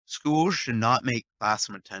Schools should not make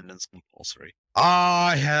classroom attendance compulsory.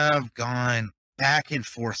 I have gone back and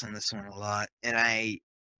forth on this one a lot, and I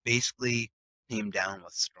basically came down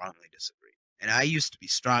with strongly disagree. And I used to be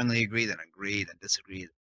strongly agree, then disagree,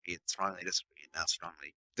 then strongly disagree, and now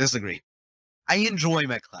strongly disagree. I enjoy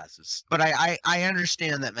my classes, but I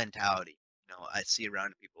understand that mentality. I see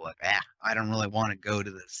around people like, I don't really want to go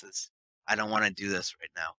to this. I don't want to do this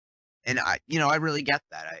right now. And I really get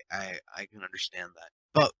that. I can understand that.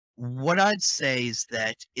 But what I'd say is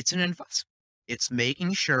that it's an investment. It's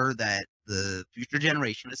making sure that the future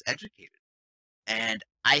generation is educated. And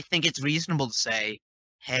I think it's reasonable to say,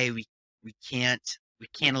 hey, we can't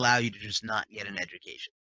allow you to just not get an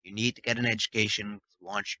education. You need to get an education because we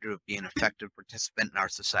want you to be an effective participant in our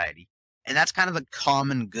society. And that's kind of the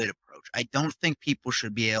common good approach. I don't think people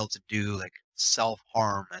should be able to do like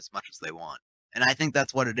self-harm as much as they want. And I think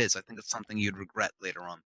that's what it is. I think it's something you'd regret later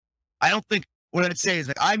on. I don't think what I'd say is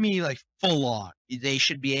like, I mean, like full on. They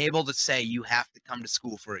should be able to say you have to come to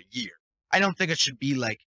school for a year. I don't think it should be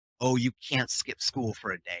like, oh, you can't skip school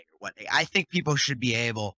for a day or what day. I think people should be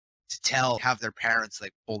able to have their parents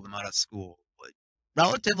like pull them out of school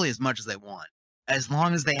relatively as much as they want, as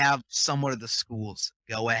long as they have somewhat of the schools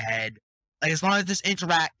go ahead. Like as long as this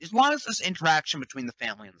interaction between the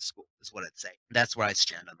family and the school is what I'd say. That's where I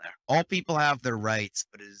stand on there. All people have their rights,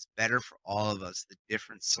 but it is better for all of us that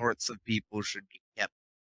different sorts of people should be kept.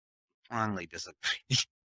 Strongly disagree.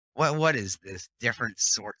 What is this? Different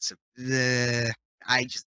sorts of I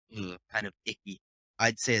just kind of icky.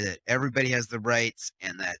 I'd say that everybody has the rights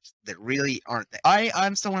and that really aren't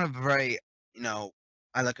I'm someone of very, you know,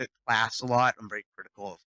 I look at class a lot. I'm very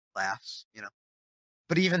critical of class.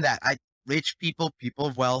 But even that, rich people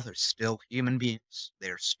of wealth are still human beings.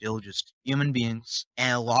 They're still just human beings.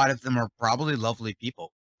 And a lot of them are probably lovely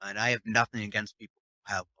people. And I have nothing against people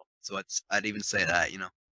who have wealth. So I'd even say that.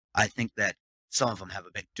 I think that some of them have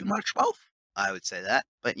a bit too much wealth. I would say that.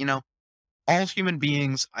 But all human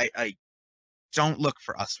beings, I don't look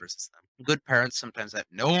for us versus them. Good parents sometimes have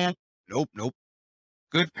nope.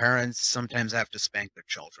 Good parents sometimes have to spank their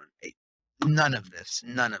children. Hey, none of this.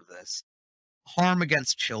 Harm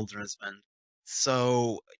against children has been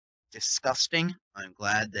so disgusting. I'm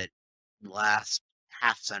glad that last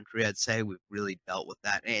half century, I'd say, we've really dealt with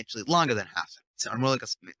that. Actually, longer than half century. So more like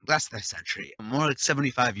less than a century, more like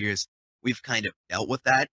 75 years. We've kind of dealt with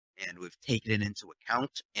that and we've taken it into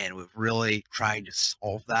account and we've really tried to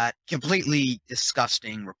solve that. Completely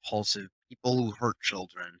disgusting, repulsive people who hurt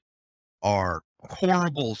children are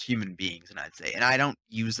horrible human beings, and I'd say, and I don't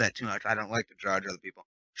use that too much. I don't like to judge other people.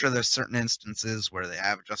 Sure, there's certain instances where they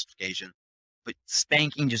have a justification, but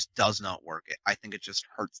spanking just does not work. I think it just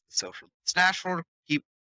hurts the social. It's natural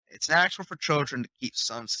for children to keep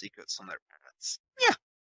some secrets from their parents. Yeah,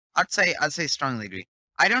 I'd say strongly agree.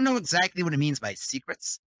 I don't know exactly what it means by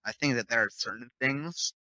secrets. I think that there are certain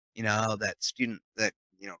things, that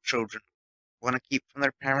children want to keep from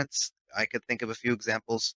their parents. I could think of a few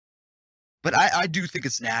examples. But I do think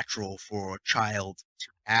it's natural for a child to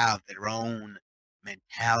have their own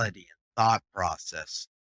mentality and thought process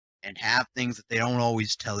and have things that they don't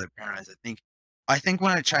always tell their parents. I think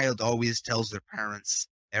when a child always tells their parents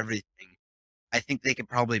everything, I think they can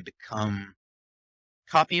probably become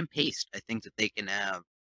copy and paste. I think that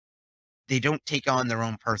they don't take on their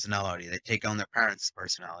own personality. They take on their parents'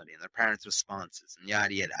 personality and their parents' responses and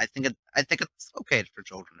yada yada. I think it's okay for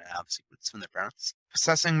children to have secrets from their parents.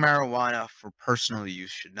 Possessing marijuana for personal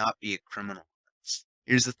use should not be a criminal offense.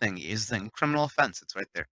 Here's the thing. Criminal offense. It's right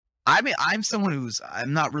there. I'm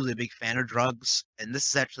not really a big fan of drugs, and this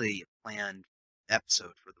is actually a planned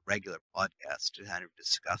episode for the regular podcast to kind of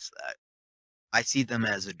discuss that. I see them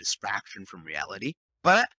as a distraction from reality,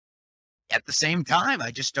 but at the same time,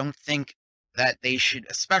 I just don't think that they should,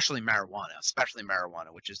 especially marijuana,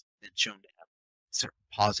 which has been shown to have certain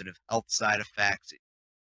positive health side effects.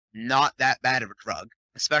 Not that bad of a drug,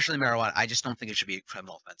 especially marijuana. I just don't think it should be a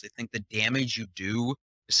criminal offense. I think the damage you do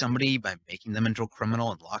to somebody by making them into a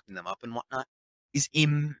criminal and locking them up and whatnot is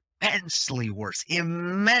immensely worse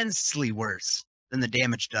than the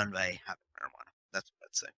damage done by having marijuana. That's what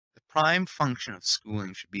I'd say. The prime function of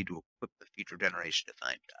schooling should be to equip the future generation to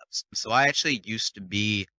find jobs. So I actually used to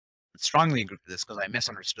be strongly agree with this because I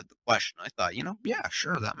misunderstood the question. I thought, yeah,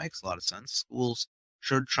 sure, that makes a lot of sense. Schools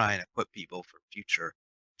should try and equip people for future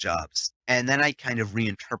jobs. And then I kind of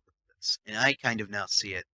reinterpret this, and I kind of now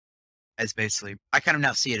see it as basically,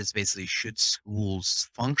 should schools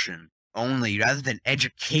function only rather than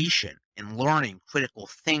education and learning, critical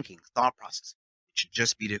thinking, thought process? It should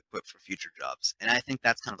just be to equip for future jobs. And I think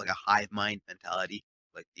that's kind of like a hive mind mentality.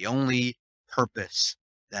 Like the only purpose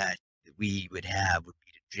that we would have would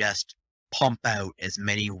be to just pump out as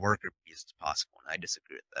many worker bees as possible, and I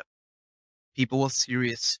disagree with that. People with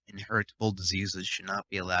serious inheritable diseases should not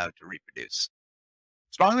be allowed to reproduce.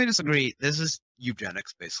 Strongly disagree. This is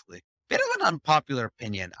eugenics, basically. Bit of an unpopular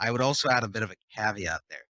opinion. I would also add a bit of a caveat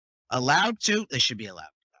there. Allowed to, they should be allowed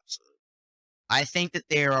to, absolutely. I think that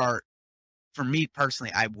there are, for me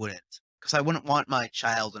personally, I wouldn't. Because I wouldn't want my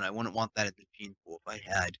child and I wouldn't want that in the gene pool if I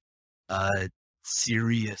had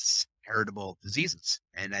serious heritable diseases.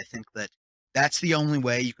 And I think that that's the only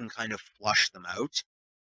way you can kind of flush them out.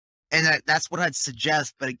 And that's what I'd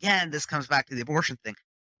suggest. But again, this comes back to the abortion thing.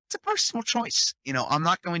 It's a personal choice. I'm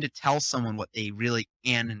not going to tell someone what they really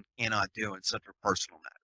can and cannot do in such a personal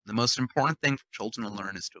matter. The most important thing for children to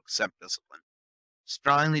learn is to accept discipline.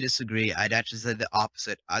 Strongly disagree. I'd actually say the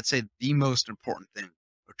opposite. I'd say the most important thing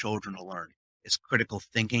for children to learn is critical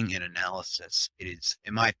thinking and analysis. It is,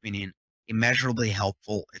 in my opinion, immeasurably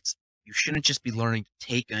helpful. You shouldn't just be learning to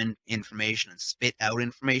take in information and spit out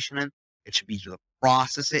information in. It should be to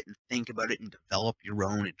process it and think about it and develop your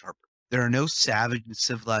own interpretation. There are no savage and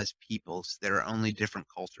civilized peoples. There are only different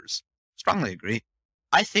cultures. Strongly agree.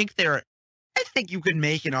 I think you could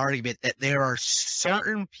make an argument that there are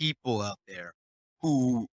certain people out there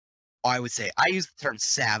who I would say, I use the term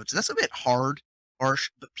savage. That's a bit harsh,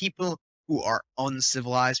 but people who are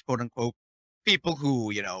uncivilized, quote unquote, people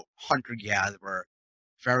who, hunter-gatherer,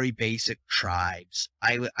 very basic tribes.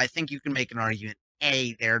 I think you can make an argument,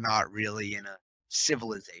 they're not really in a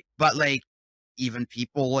civilization, but even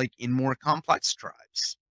people in more complex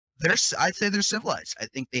tribes, I'd say they're civilized. I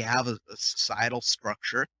think they have a societal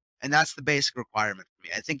structure, and that's the basic requirement for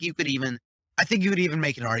me. I think you could even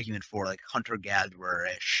make an argument for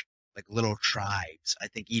hunter-gatherer-ish, little tribes. I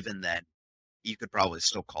think even then you could probably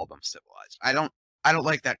still call them civilized. I don't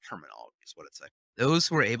like that terminology, is what it's like. Those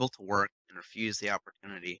who are able to work and refuse the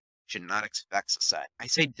opportunity should not expect society. I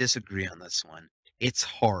say disagree on this one. It's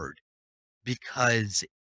hard because,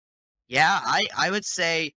 yeah, I would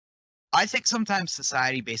say, I think sometimes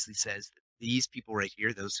society basically says that these people right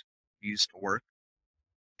here, those who used to work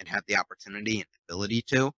and have the opportunity and ability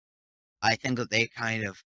to, I think that they kind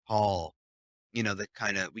of call, we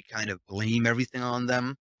kind of blame everything on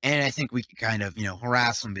them. And I think we can kind of,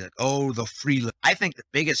 harass them and be like, oh, I think the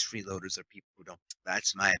biggest freeloaders are people who don't.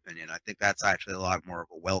 That's my opinion. I think that's actually a lot more of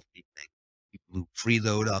a wealthy thing. People who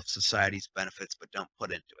freeload off society's benefits but don't put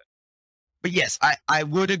into it. But yes, I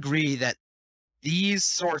would agree that these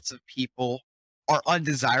sorts of people are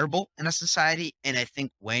undesirable in a society. And I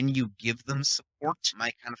think when you give them support,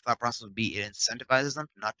 my kind of thought process would be it incentivizes them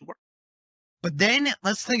not to work. But then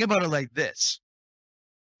let's think about it like this.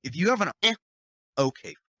 If you have an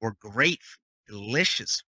okay or great food,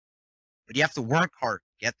 delicious, but you have to work hard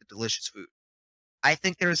to get the delicious food, I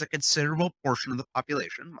think there is a considerable portion of the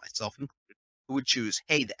population, myself included, who would choose,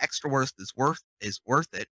 hey, the extra work is worth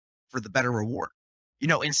it for the better reward.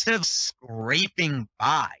 Instead of scraping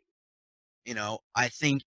by, I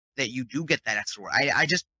think that you do get that extra work.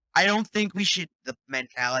 I don't think the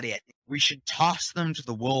mentality, I think we should toss them to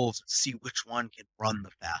the wolves and see which one can run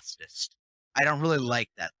the fastest. I don't really like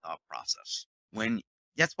that thought process.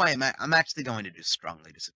 That's why I'm actually going to do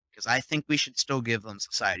strongly disagree, because I think we should still give them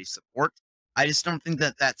society support. I just don't think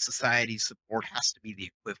that society support has to be the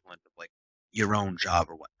equivalent of your own job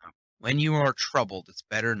or whatnot. When you are troubled, it's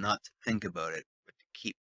better not to think about it, but to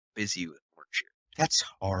keep busy with more cheer. That's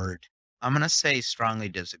hard. I'm going to say strongly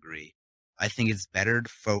disagree. I think it's better to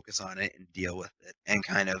focus on it and deal with it and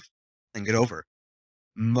kind of think it over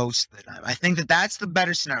most of the time. I think that's the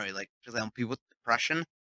better scenario. For example, people with depression,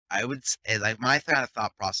 I would say, my kind of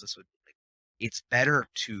thought process would be it's better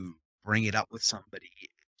to bring it up with somebody,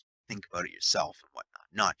 think about it yourself and whatnot,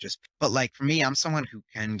 not just, but for me, I'm someone who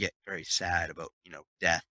can get very sad about,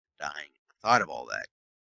 death, dying, the thought of all that.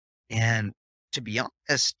 And to be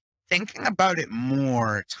honest, thinking about it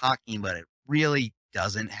more, talking about it really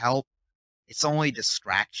doesn't help. It's only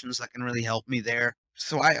distractions that can really help me there.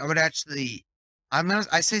 So I would actually,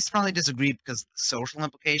 I say strongly disagree because of the social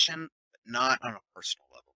implication, but not on a personal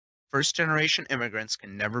level. First generation immigrants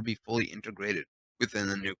can never be fully integrated within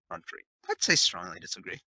the new country. I'd say strongly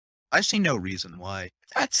disagree. I see no reason why.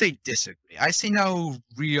 I'd say disagree. I see no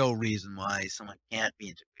real reason why someone can't be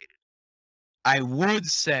integrated. I would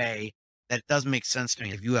say that it does make sense to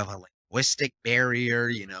me if you have a linguistic barrier,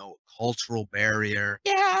 cultural barrier.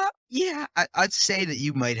 Yeah. I'd say that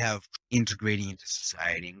you might have integrating into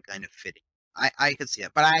society and kind of fitting. I could see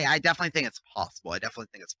it, but I definitely think it's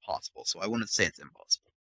possible. So I wouldn't say it's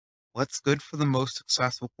impossible. What's good for the most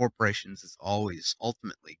successful corporations is always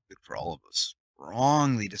ultimately good for all of us.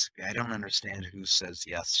 Wrongly disagree. I don't understand who says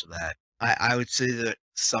yes to that. I would say that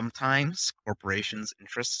sometimes corporations'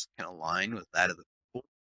 interests can align with that of the people,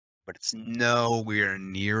 but it's nowhere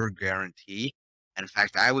near a guarantee. And in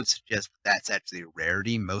fact, I would suggest that's actually a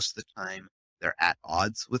rarity. Most of the time, they're at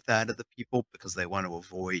odds with that of the people because they want to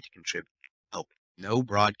avoid contributing help. No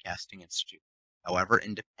broadcasting institute, however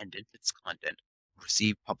independent its content,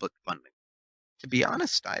 receive public funding. To be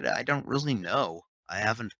honest, I don't really know. I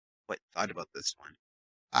haven't quite thought about this one.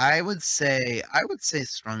 I would say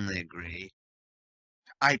strongly agree.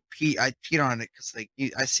 I peed on it because like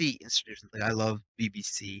I see institutions like I love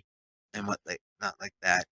BBC and what like not like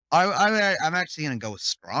that. I'm actually gonna go with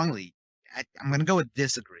strongly. I'm gonna go with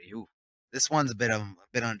disagree. Ooh, this one's a bit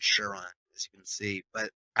unsure on as you can see, but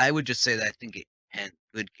I would just say that I think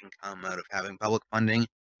good can come out of having public funding.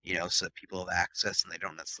 So that people have access and they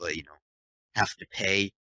don't necessarily have to pay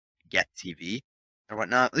to get TV or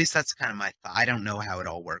whatnot. At least that's kind of my thought. I don't know how it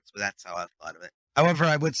all works, but that's how I've thought of it. However,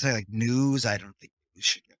 I would say like news, I don't think news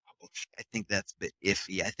should get published. I think that's a bit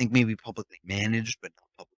iffy. I think maybe publicly managed, but not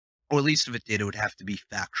public. Or at least if it did, it would have to be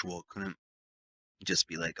factual. It couldn't just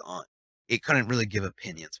be like on. It couldn't really give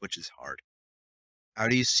opinions, which is hard. How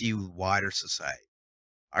do you see wider society?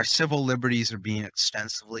 Our civil liberties are being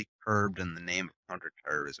extensively curbed in the name of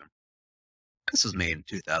counterterrorism. This was made in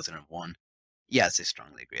 2001. Yes, I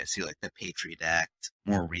strongly agree. I see like the Patriot Act.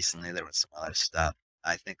 More recently, there was some other stuff.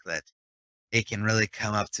 I think that it can really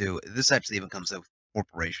come up to this actually even comes up with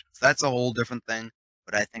corporations. That's a whole different thing.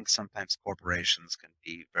 But I think sometimes corporations can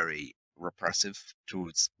be very repressive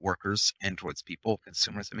towards workers and towards people,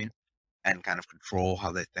 consumers, I mean, and kind of control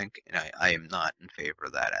how they think. And I am not in favor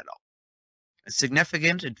of that at all. A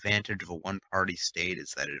significant advantage of a one-party state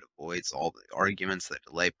is that it avoids all the arguments that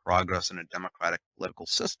delay progress in a democratic political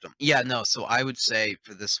system. Yeah, no, so I would say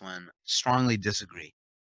for this one, strongly disagree.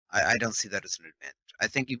 I don't see that as an advantage. I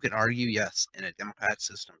think you could argue, yes, in a democratic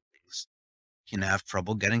system, things can have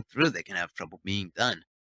trouble getting through. They can have trouble being done.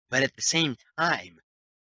 But at the same time,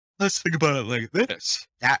 let's think about it like this.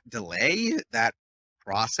 That delay, that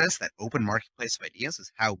process, that open marketplace of ideas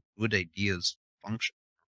is how good ideas function.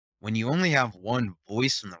 When you only have one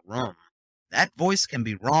voice in the room, that voice can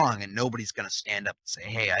be wrong and nobody's going to stand up and say,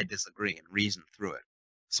 hey, I disagree and reason through it.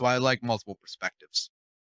 So I like multiple perspectives.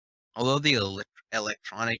 Although the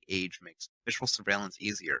electronic age makes visual surveillance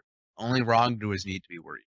easier, only wrongdoers need to be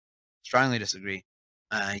worried. Strongly disagree.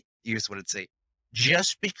 Here's what I'd say.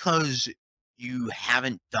 Just because you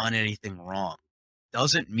haven't done anything wrong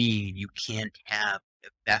doesn't mean you can't have a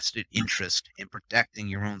vested interest in protecting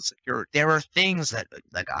your own security. There are things that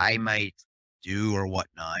like I might do or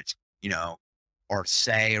whatnot, or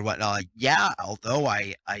say or whatnot. Like, yeah, although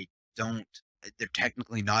I don't, they're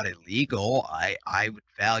technically not illegal. I would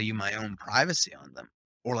value my own privacy on them,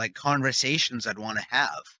 or like conversations I'd want to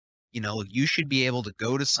have. You should be able to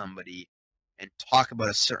go to somebody and talk about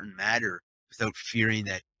a certain matter without fearing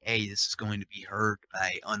that, hey, this is going to be heard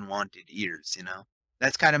by unwanted ears.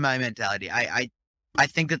 That's kind of my mentality. I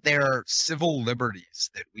think that there are civil liberties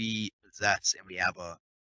that we possess, and we have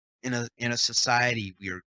in a society we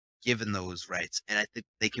are given those rights, and I think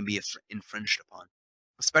they can be infringed upon,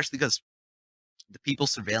 especially because the people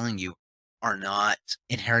surveilling you are not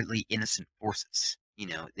inherently innocent forces.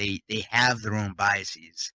 They have their own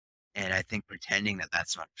biases, and I think pretending that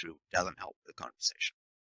that's not true doesn't help the conversation.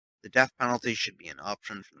 The death penalty should be an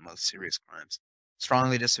option for the most serious crimes.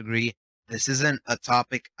 Strongly disagree. This isn't a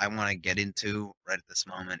topic I want to get into right at this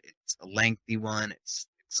moment. It's a lengthy one. It's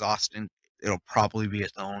exhausting. It'll probably be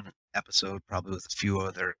its own episode, probably with a few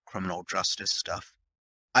other criminal justice stuff.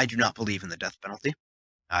 I do not believe in the death penalty.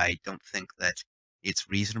 I don't think that it's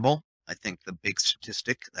reasonable. I think the big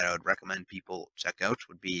statistic that I would recommend people check out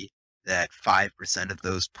would be that 5% of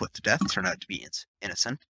those put to death turn out to be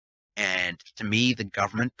innocent. And to me, the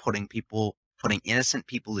government putting innocent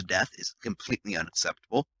people to death is completely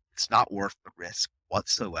unacceptable. It's not worth the risk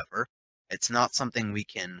whatsoever. It's not something we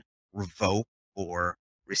can revoke or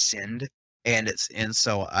rescind. And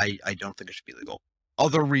so I don't think it should be legal.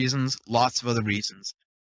 Other reasons, lots of other reasons.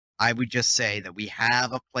 I would just say that we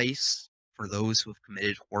have a place for those who have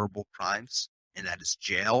committed horrible crimes, and that is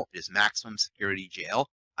jail. It is maximum security jail.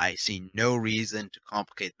 I see no reason to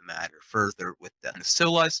complicate the matter further with that. In a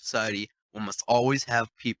civilized society, one must always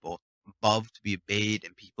have people above to be obeyed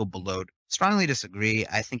and people below. Strongly disagree.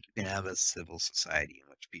 I think you can have a civil society in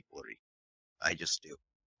which people are equal. I just do.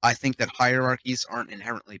 I think that hierarchies aren't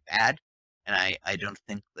inherently bad, and I don't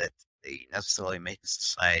think that they necessarily make a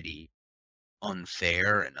society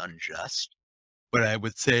unfair and unjust. But I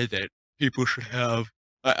would say that people should have.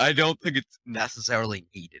 I don't think it's necessarily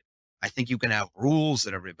needed. I think you can have rules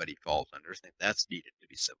that everybody falls under. I think that's needed to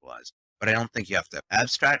be civilized. But I don't think you have to have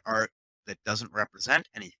abstract art that doesn't represent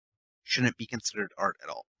anything shouldn't be considered art at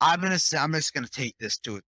all. I'm just gonna take this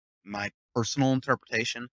to my personal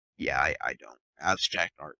interpretation. Yeah, I don't.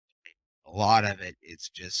 Abstract art, a lot of it is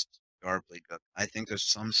just garbage. I think there's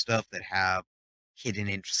some stuff that have hidden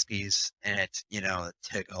intricacies in it, that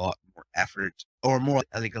take a lot more effort or more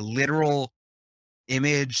like a literal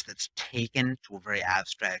image that's taken to a very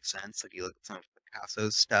abstract sense. Like you look at some of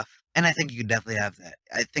Picasso's stuff, and I think you could definitely have that.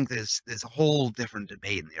 I think there's a whole different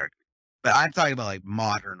debate in the argument. But I'm talking about like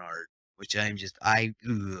modern art, which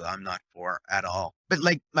I'm not for at all. But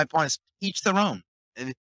like my point is, each their own.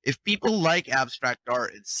 And if people like abstract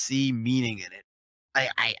art and see meaning in it, I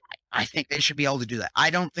I I think they should be able to do that. I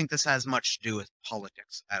don't think this has much to do with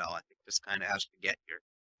politics at all. I think this kind of has to get your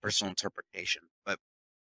personal interpretation. But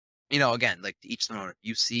again, like to each their own. If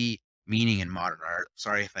you see meaning in modern art,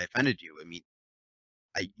 sorry if I offended you. I mean,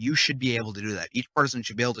 you should be able to do that. Each person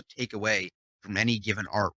should be able to take away from any given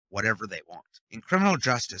art whatever they want. In criminal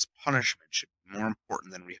justice, punishment should be more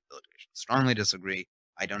important than rehabilitation. Strongly disagree.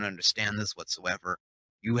 I don't understand this whatsoever.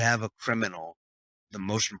 You have a criminal. The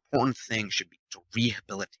most important thing should be to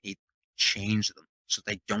rehabilitate, change them so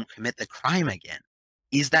they don't commit the crime again.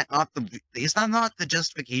 Is that not the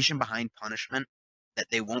justification behind punishment? That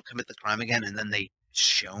they won't commit the crime again, and then they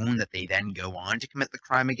shown that they then go on to commit the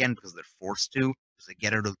crime again because they're forced to, because they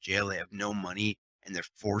get out of jail, they have no money, and they're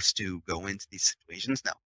forced to go into these situations.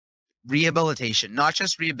 Now, rehabilitation, not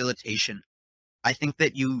just rehabilitation. I think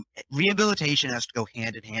that rehabilitation has to go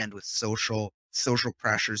hand in hand with social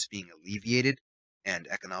pressures being alleviated and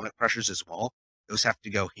economic pressures as well. Those have to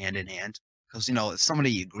go hand in hand because if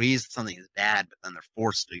somebody agrees that something is bad, but then they're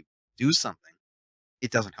forced to do something,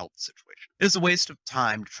 it doesn't help the situation. It's a waste of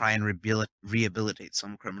time to try and rehabilitate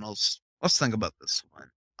some criminals. Let's think about this one.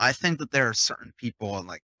 I think that there are certain people in,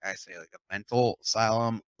 like I say, like a mental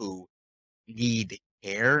asylum who need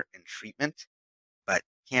care and treatment, but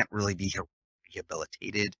can't really be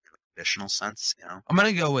rehabilitated in a traditional sense. I'm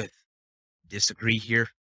gonna go with disagree here.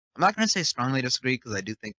 I'm not gonna say strongly disagree because I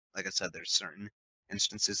do think, like I said, there's certain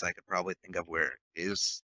instances I could probably think of where it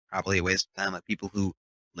is probably a waste of time. Like people who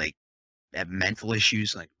like have mental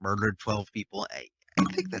issues, like murdered 12 people. I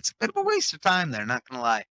think that's a bit of a waste of time there, not gonna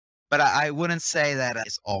lie. But I wouldn't say that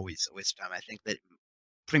it's always a waste of time. I think that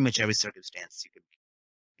pretty much every circumstance you could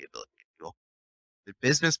rehabilitate people. The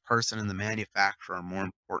business person and the manufacturer are more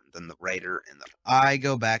important than the writer and the. I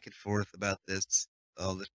go back and forth about this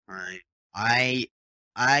all the time. I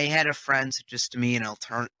I had a friend suggest to me an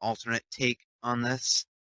alternate take on this,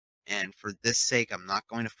 and for this sake, I'm not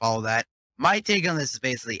going to follow that. My take on this is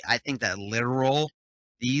basically, I think that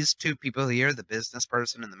these two people here, the business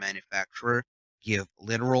person and the manufacturer, give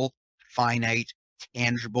literal, finite,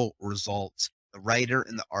 tangible results. The writer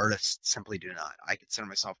and the artist simply do not. I consider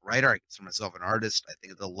myself a writer. I consider myself an artist. I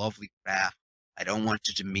think it's a lovely craft. I don't want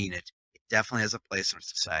to demean it. It definitely has a place in our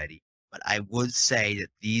society. But I would say that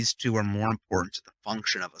these two are more important to the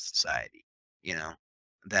function of a society, you know,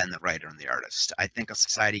 than the writer and the artist. I think a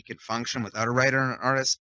society can function without a writer and an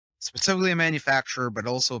artist, specifically a manufacturer, but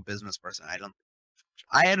also a business person.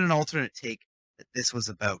 I had an alternate take that this was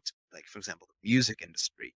about, like, for example, the music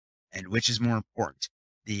industry and which is more important,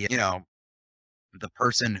 the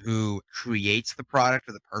person who creates the product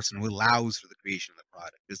or the person who allows for the creation of the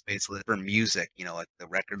product. Is basically for music, like the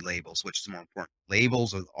record labels, which is more important,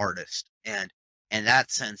 labels or the artist. And in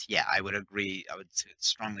that sense, yeah, I would agree. I would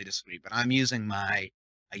strongly disagree, but I'm using my,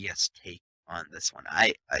 I guess, take on this one.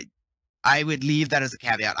 I would leave that as a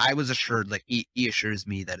caveat. I was assured, like he assures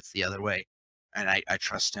me that it's the other way, and I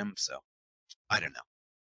trust him. So I don't know.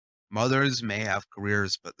 Mothers may have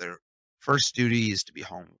careers, but their first duty is to be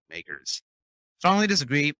homemakers. Strongly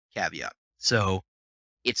disagree, caveat. So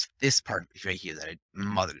it's this part right here that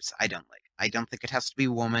mothers, I don't like. I don't think it has to be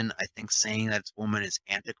woman. I think saying that it's woman is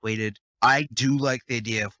antiquated. I do like the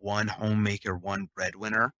idea of one homemaker, one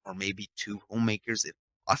breadwinner, or maybe two homemakers if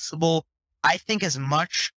possible. I think as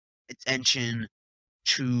much attention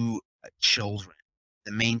to children,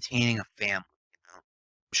 the maintaining a family,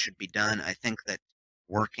 should be done. I think that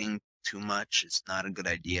working too much is not a good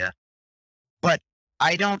idea. But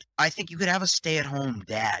I think you could have a stay-at-home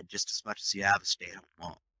dad just as much as you have a stay-at-home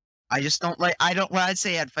mom. What I'd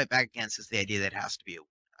say I'd fight back against is the idea that it has to be a woman.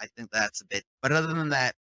 I think that's a bit, but other than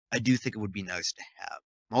that, I do think it would be nice to have.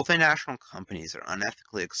 Multinational companies are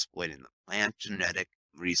unethically exploiting the plant genetic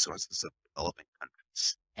resources of developing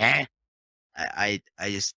countries.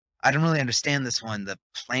 I don't really understand this one. The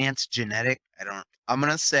plant genetic, I'm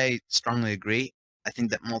going to say strongly agree. I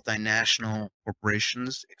think that multinational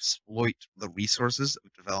corporations exploit the resources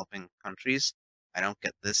of developing countries. I don't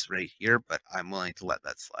get this right here, but I'm willing to let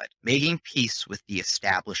that slide. Making peace with the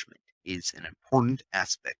establishment. is an important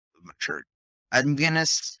aspect of maturity. I'm gonna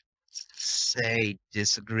say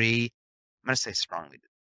disagree. I'm gonna say strongly.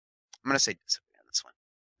 I'm gonna say disagree on this one.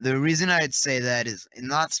 The reason I'd say that is and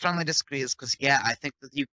not strongly disagree is because yeah, I think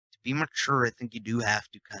that you to be mature, I think you do have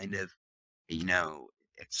to kind of you know,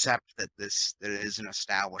 accept that there is an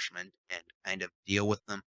establishment and kind of deal with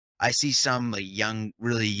them. I see some like young,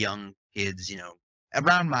 really young kids,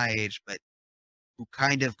 around my age, but who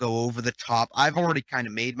kind of go over the top. I've already kind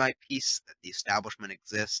of made my peace that the establishment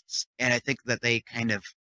exists, and I think that they kind of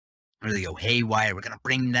really go haywire. We're going to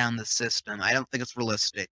bring down the system. I don't think it's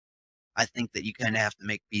realistic. I think that you kind of have to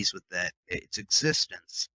make peace with that its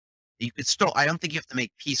existence. You could still. I don't think you have to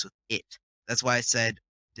make peace with it. That's why I said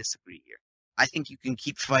disagree here. I think you can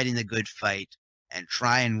keep fighting the good fight and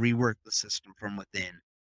try and rework the system from within.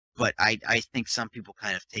 But I think some people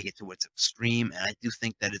kind of take it to its extreme, and I do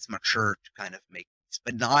think that it's mature to kind of make peace,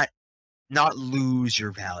 but not lose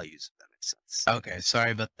your values, if that makes sense. Okay,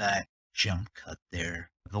 sorry about that jump cut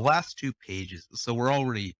there. The last 2 pages, so we're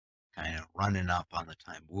already kind of running up on the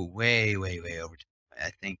time. Way, way, way over time.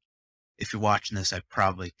 I think if you're watching this, I'd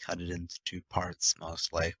probably cut it into 2 parts,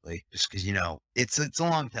 most likely, just because it's a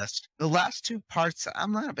long test. The last 2 parts,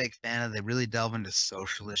 I'm not a big fan of. They really delve into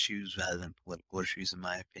social issues rather than political issues, in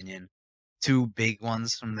my opinion. 2 big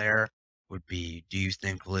ones from there would be, do you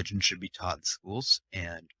think religion should be taught in schools?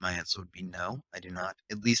 And my answer would be no, I do not.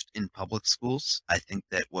 At least in public schools. I think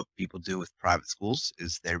that what people do with private schools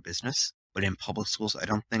is their business. But in public schools, I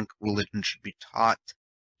don't think religion should be taught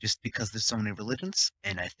just because there's so many religions.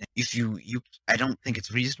 And I think if I don't think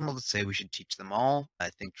it's reasonable to say we should teach them all. I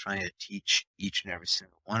think trying to teach each and every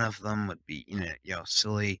single one of them would be,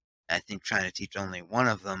 silly. I think trying to teach only one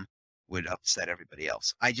of them would upset everybody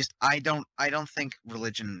else. I don't think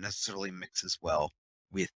religion necessarily mixes well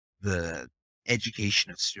with the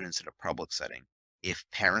education of students in a public setting. If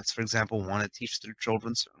parents, for example, want to teach their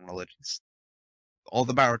children certain religions, all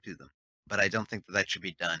the power to them. But I don't think that that should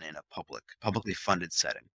be done in a publicly funded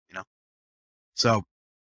setting, So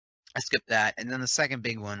I skipped that. And then the second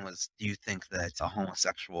big one was, do you think that a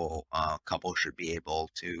homosexual couple should be able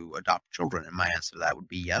to adopt children? And my answer to that would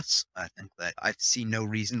be yes. I think that I see no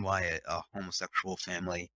reason why a homosexual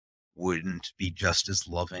family wouldn't be just as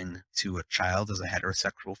loving to a child as a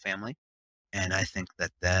heterosexual family. And I think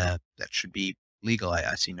that should be legal.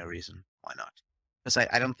 I see no reason why not. Because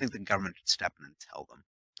I don't think the government should step in and tell them.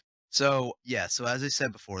 So, yeah, so as I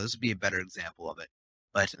said before, this would be a better example of it.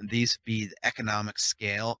 But these would be the economic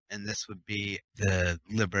scale, and this would be the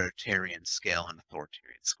libertarian scale and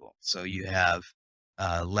authoritarian scale. So you have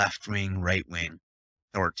left wing, right wing,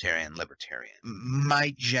 authoritarian, libertarian.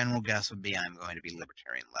 My general guess would be I'm going to be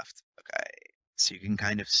libertarian left. Okay. So you can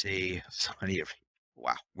kind of see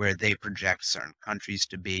where they project certain countries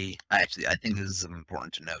to be. Actually, I think this is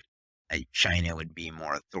important to note. China would be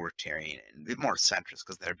more authoritarian and a bit more centrist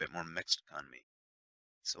because they're a bit more mixed economy.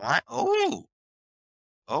 So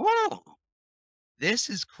this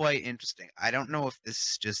is quite interesting. I don't know if this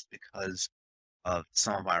is just because of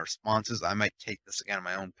some of my responses. I might take this again on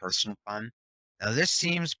my own personal fun. Now, this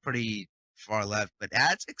seems pretty far left, but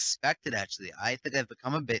as expected, actually, I think I've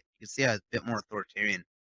become you can see I'm a bit more authoritarian.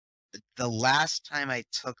 The last time I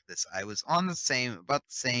took this, I was on about the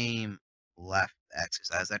same left axis.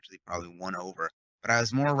 I was actually probably one over, but I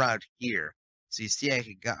was more around here. So you see,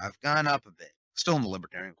 I've gone up a bit, still in the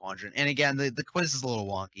libertarian quadrant. And again, the quiz is a little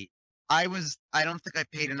wonky. I don't think I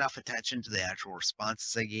paid enough attention to the actual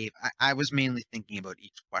responses I gave. I was mainly thinking about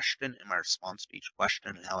each question and my response to each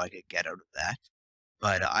question and how I could get out of that.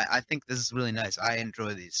 But I think this is really nice. I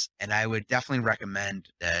enjoy these, and I would definitely recommend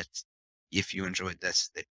that if you enjoyed this,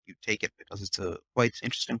 that you take it because it's a quite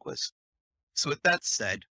interesting quiz. So with that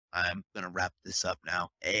said, I'm gonna wrap this up now.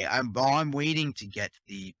 Hey, I'm waiting to get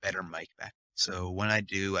the better mic back. So when I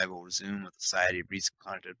do, I will resume with the Society of Recent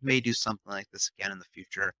Content. May do something like this again in the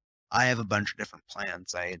future. I have a bunch of different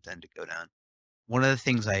plans I intend to go down. One of the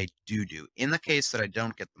things I do, in the case that I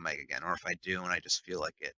don't get the mic again, or if I do and I just feel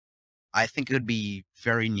like it, I think it would be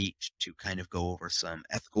very neat to kind of go over some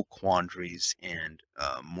ethical quandaries and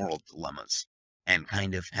moral dilemmas and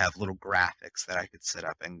kind of have little graphics that I could set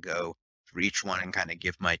up and go through each one and kind of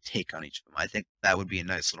give my take on each of them. I think that would be a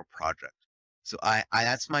nice little project. So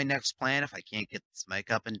that's my next plan. If I can't get this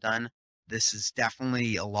mic up and done, this is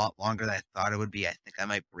definitely a lot longer than I thought it would be. I think I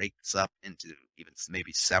might break this up into even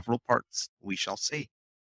maybe several parts. We shall see.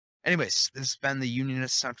 Anyways, this has been the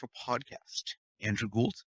Unionist Central podcast. Andrew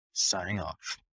Gould, signing off.